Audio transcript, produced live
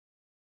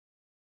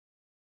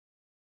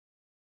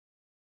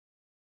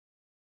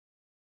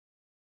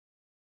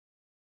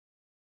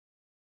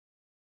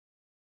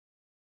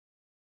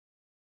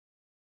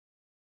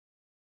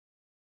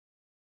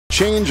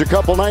change a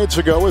couple nights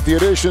ago with the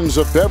additions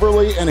of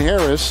Beverly and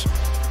Harris,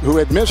 who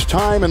had missed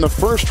time in the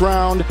first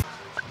round.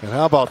 And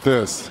how about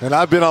this? And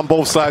I've been on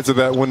both sides of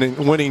that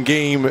winning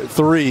game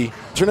 3.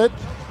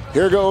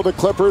 Here go the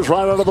Clippers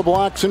right out of the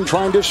blocks and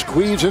trying to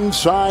squeeze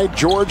inside.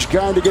 George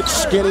going to get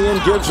skinny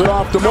and gives it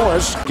off to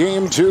Morris.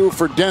 Game 2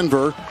 for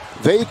Denver.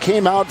 They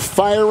came out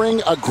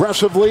firing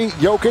aggressively.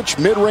 Jokic,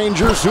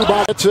 mid-ranger,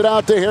 Zubac gets it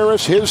out to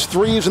Harris. His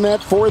threes in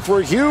that fourth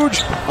were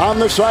huge on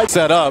the side.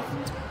 Set up.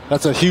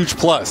 That's a huge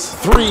plus.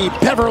 3,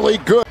 Beverly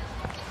good.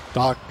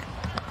 Doc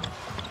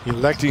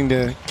electing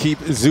to keep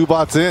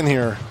Zubac in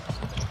here.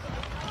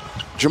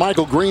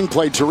 JaMychal Green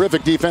played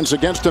terrific defense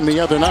against him the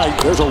other night.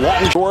 There's a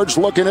long George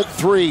looking at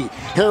 3.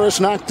 Harris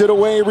knocked it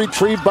away,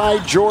 retrieved by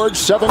George,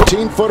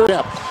 17-footer.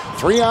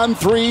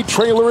 3-on-3,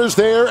 trailer is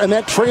there, and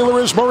that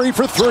trailer is Murray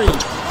for 3.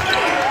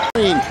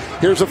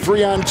 Here's a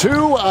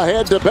 3-on-2,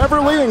 ahead to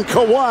Beverly and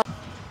Kawhi.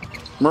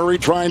 Murray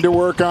trying to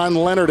work on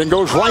Leonard and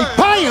goes right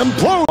by him.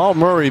 Oh,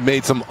 Murray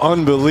made some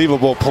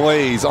unbelievable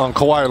plays on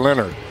Kawhi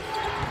Leonard.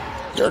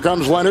 Here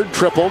comes Leonard,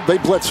 tripled. They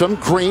blitz him.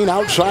 Green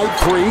outside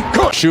 3.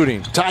 Good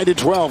shooting. Tied at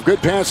 12. Good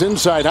pass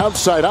inside,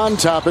 outside, on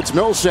top. It's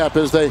Millsap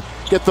as they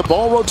get the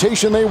ball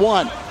rotation they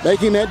want.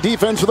 Making that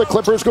defense for the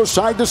Clippers go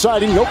side to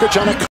side. And Jokic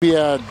on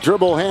a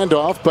dribble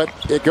handoff, but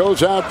it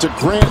goes out to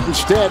Grant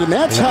instead. And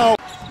that's how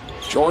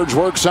George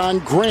works on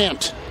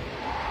Grant.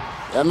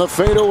 And the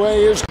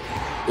fadeaway is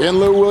in.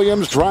 Lou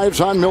Williams drives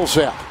on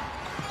Millsap.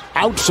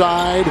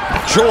 Outside,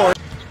 George.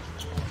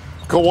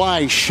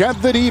 Kawhi shed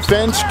the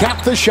defense,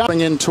 got the shot. Bring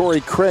in Torrey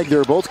Craig.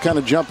 They're both kind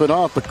of jumping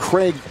off, but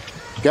Craig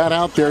got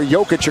out there.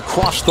 Jokic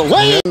across the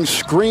lane.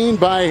 Screen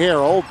by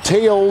Harrell.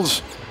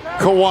 Tails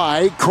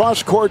Kawhi.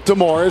 Cross court to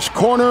Morris.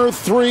 Corner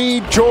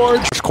 3,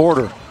 George.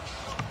 Quarter.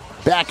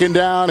 Backing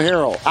down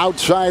Harrell.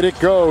 Outside it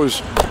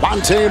goes.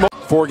 Monte.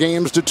 4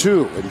 games to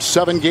 2. In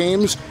 7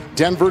 games,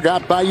 Denver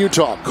got by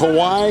Utah.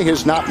 Kawhi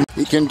has not.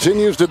 He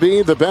continues to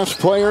be the best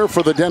player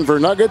for the Denver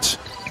Nuggets.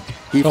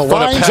 He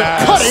finds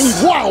a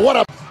cutting. Wow, what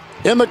a.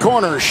 In the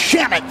corner,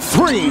 Shamet,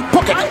 3,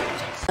 book it.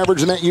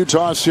 Average in that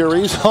Utah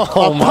series.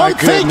 Oh, my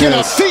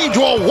goodness. A feed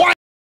to a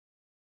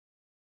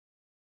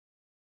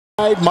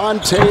wide.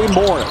 Monte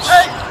Morris.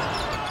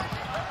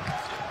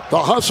 The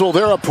hustle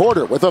there, a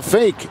Porter with a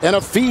fake and a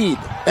feed.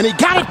 And he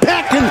got it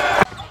back.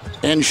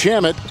 And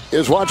Shamet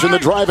is watching the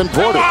drive in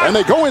Porter. And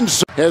they go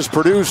inside. Has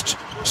produced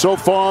so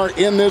far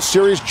in this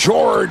series.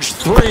 George,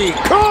 3.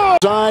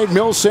 Side,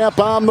 Millsap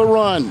on the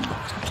run.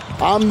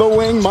 On the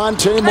wing,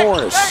 Monte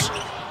Morris.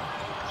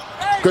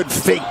 Good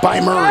fake by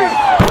Murray.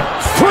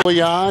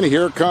 Early on,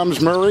 here comes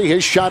Murray.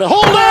 His shot.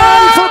 Hold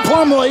on for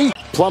Plumlee.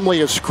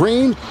 Plumlee a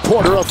screen.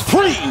 Porter a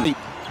 3.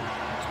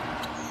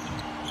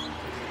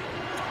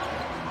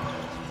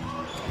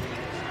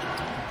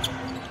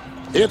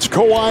 It's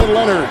Kawhi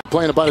Leonard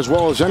playing about as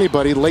well as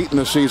anybody late in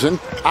the season.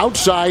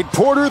 Outside,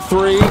 Porter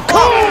 3.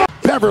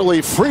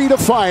 Beverly free to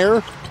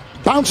fire.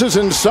 Bounces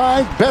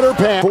inside. Better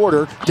pass.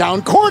 Porter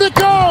down court it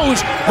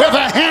goes with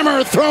a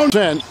hammer thrown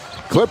in.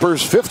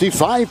 Clippers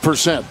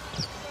 55%.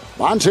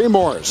 Monte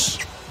Morris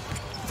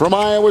from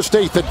Iowa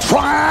State. The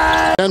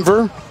try.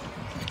 Denver.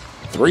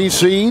 3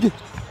 seed.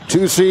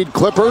 2 seed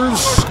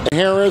Clippers.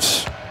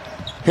 Harris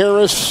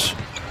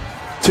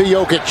to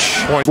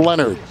Jokic.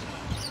 Leonard.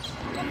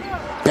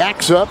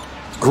 Backs up.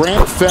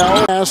 Grant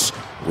fell.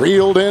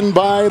 Reeled in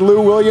by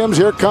Lou Williams.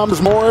 Here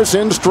comes Morris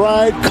in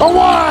stride.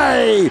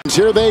 Kawhi!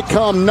 Here they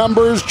come.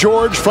 Numbers.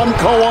 George from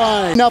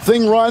Kawhi.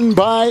 Nothing run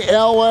by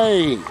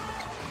LA.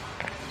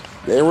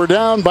 They were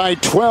down by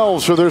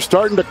 12, so they're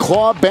starting to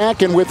claw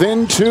back, and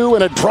within 2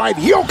 and a drive.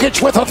 Jokic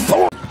with a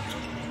thorn.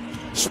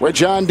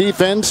 Switch on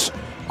defense.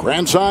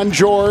 Grant's on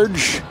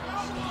George.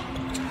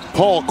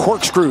 Paul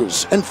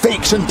corkscrews and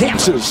fakes and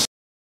dances.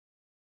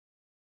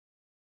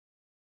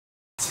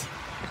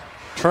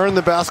 Turn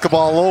the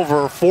basketball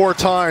over 4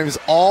 times,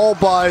 all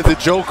by the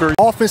Joker.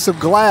 Offensive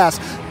glass,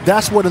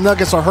 that's where the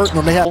Nuggets are hurting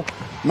them. They have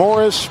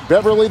Morris,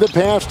 Beverly the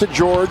pass to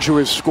George, who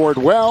has scored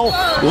well.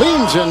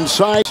 Leans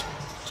inside.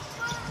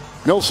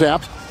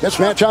 Millsap,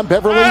 mismatch on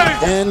Beverly,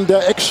 and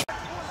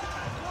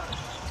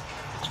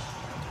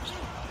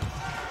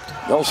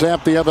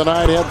Millsap the other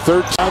night had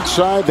 13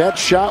 outside. That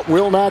shot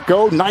will not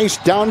go. Nice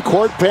down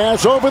court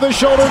pass, over the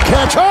shoulder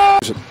catch. Oh!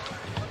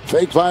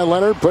 Fake by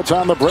Leonard, puts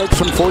on the brakes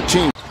from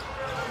 14.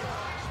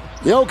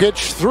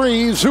 Jokic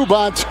 3,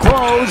 Zubac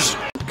close.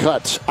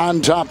 Cuts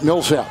on top,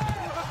 Millsap.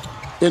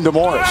 Into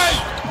Morris.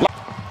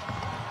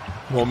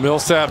 Well,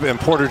 Millsap and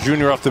Porter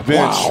Jr. off the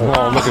bench. Wow.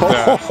 Oh, look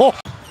at that.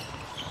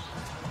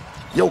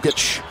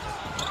 Jokic.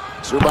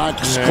 Zubac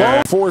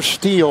close. 4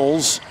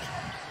 steals.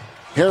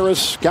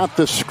 Harris got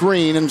the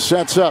screen and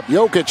sets up.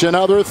 Jokic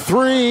another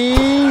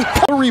 3.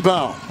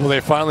 Rebound. Well,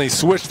 they finally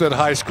switched that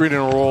high screen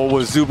and roll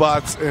with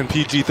Zubac and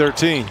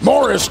PG-13.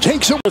 Morris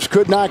takes it.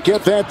 Could not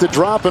get that to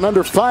drop, and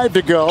under 5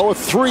 to go.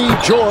 3,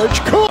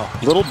 George.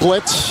 Little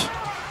blitz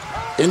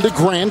into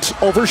Grant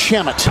over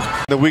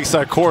Shamet. The weak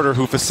side quarter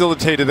who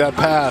facilitated that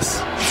pass.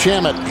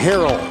 Shamet,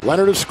 Harrell,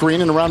 Leonard a screen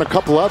and around a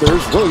couple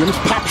others. Williams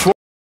pops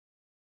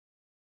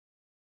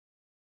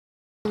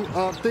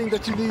thing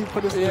that you need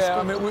for this? Yeah,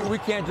 I mean, we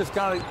can't just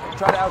kind of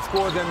try to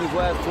outscore them these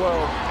last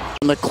 12.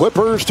 And the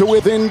Clippers to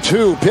within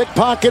 2.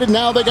 Pickpocketed.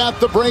 Now they got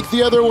the break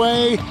the other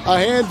way.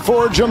 Ahead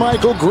for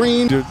JaMychal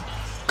Green. Dude,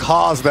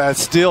 caused that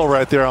steal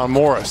right there on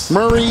Morris.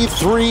 Murray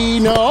 3.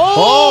 No.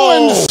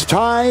 Oh, and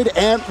tied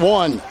at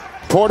 1.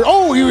 Porter.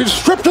 Oh, he was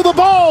stripped of the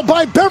ball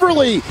by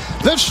Beverly.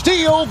 The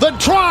steal, the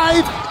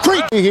drive.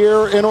 Great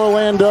here in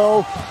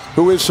Orlando,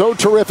 who is so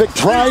terrific.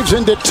 Drives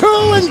into 2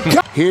 and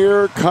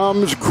here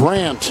comes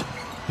Grant.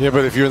 Yeah,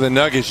 but if you're the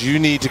Nuggets, you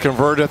need to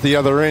convert at the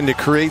other end to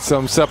create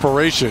some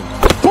separation.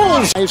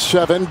 Bulls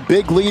 7.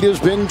 Big lead has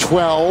been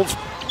 12.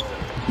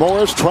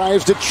 Morris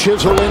tries to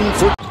chisel in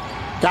for.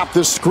 Got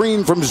the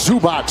screen from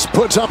Zubac.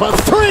 Puts up a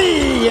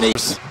 3 and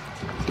he's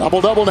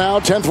double-double now.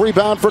 10th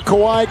rebound for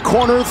Kawhi.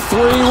 Corner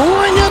 3.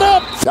 Ring it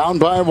up. Down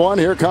by 1.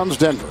 Here comes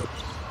Denver.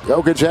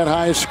 Jokic at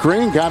high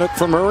screen. Got it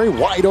from Murray.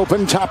 Wide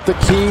open. Top the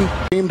key.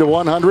 Team to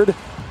 100.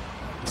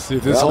 See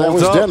if this Well, holds that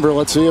was up. Denver.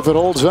 Let's see if it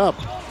holds up.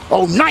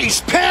 Oh,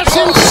 nice pass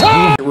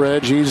inside.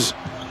 Reg,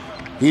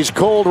 he's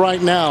cold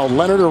right now.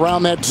 Leonard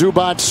around that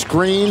Zubac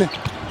screen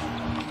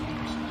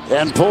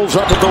and pulls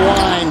up at the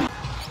line.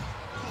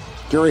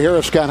 Gary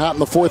Harris got hot in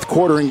the 4th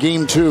quarter in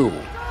game 2.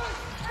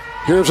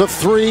 Here's a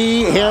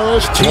 3.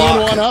 Harris teeing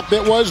one up.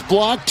 It was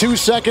blocked. 2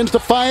 seconds to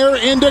fire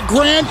into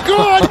Grant.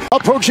 Good.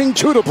 Approaching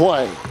 2 to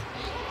play.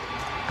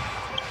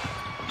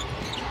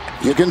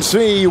 You can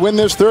see you win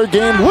this 3rd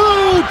game.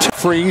 Woo!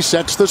 Free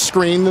sets the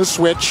screen, the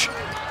switch.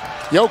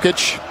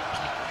 Jokic.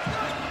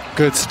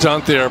 Good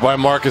stunt there by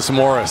Marcus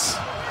Morris.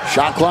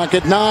 Shot clock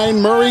at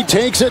 9. Murray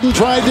takes it and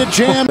tried to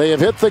jam. They have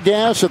hit the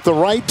gas at the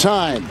right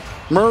time.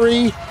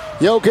 Murray,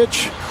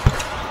 Jokic.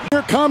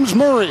 Here comes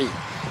Murray.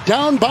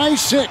 Down by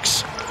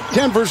 6.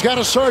 Denver's got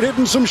to start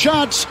hitting some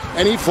shots,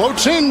 and he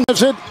floats in.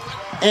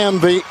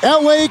 And the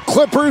LA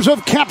Clippers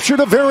have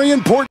captured a very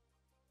important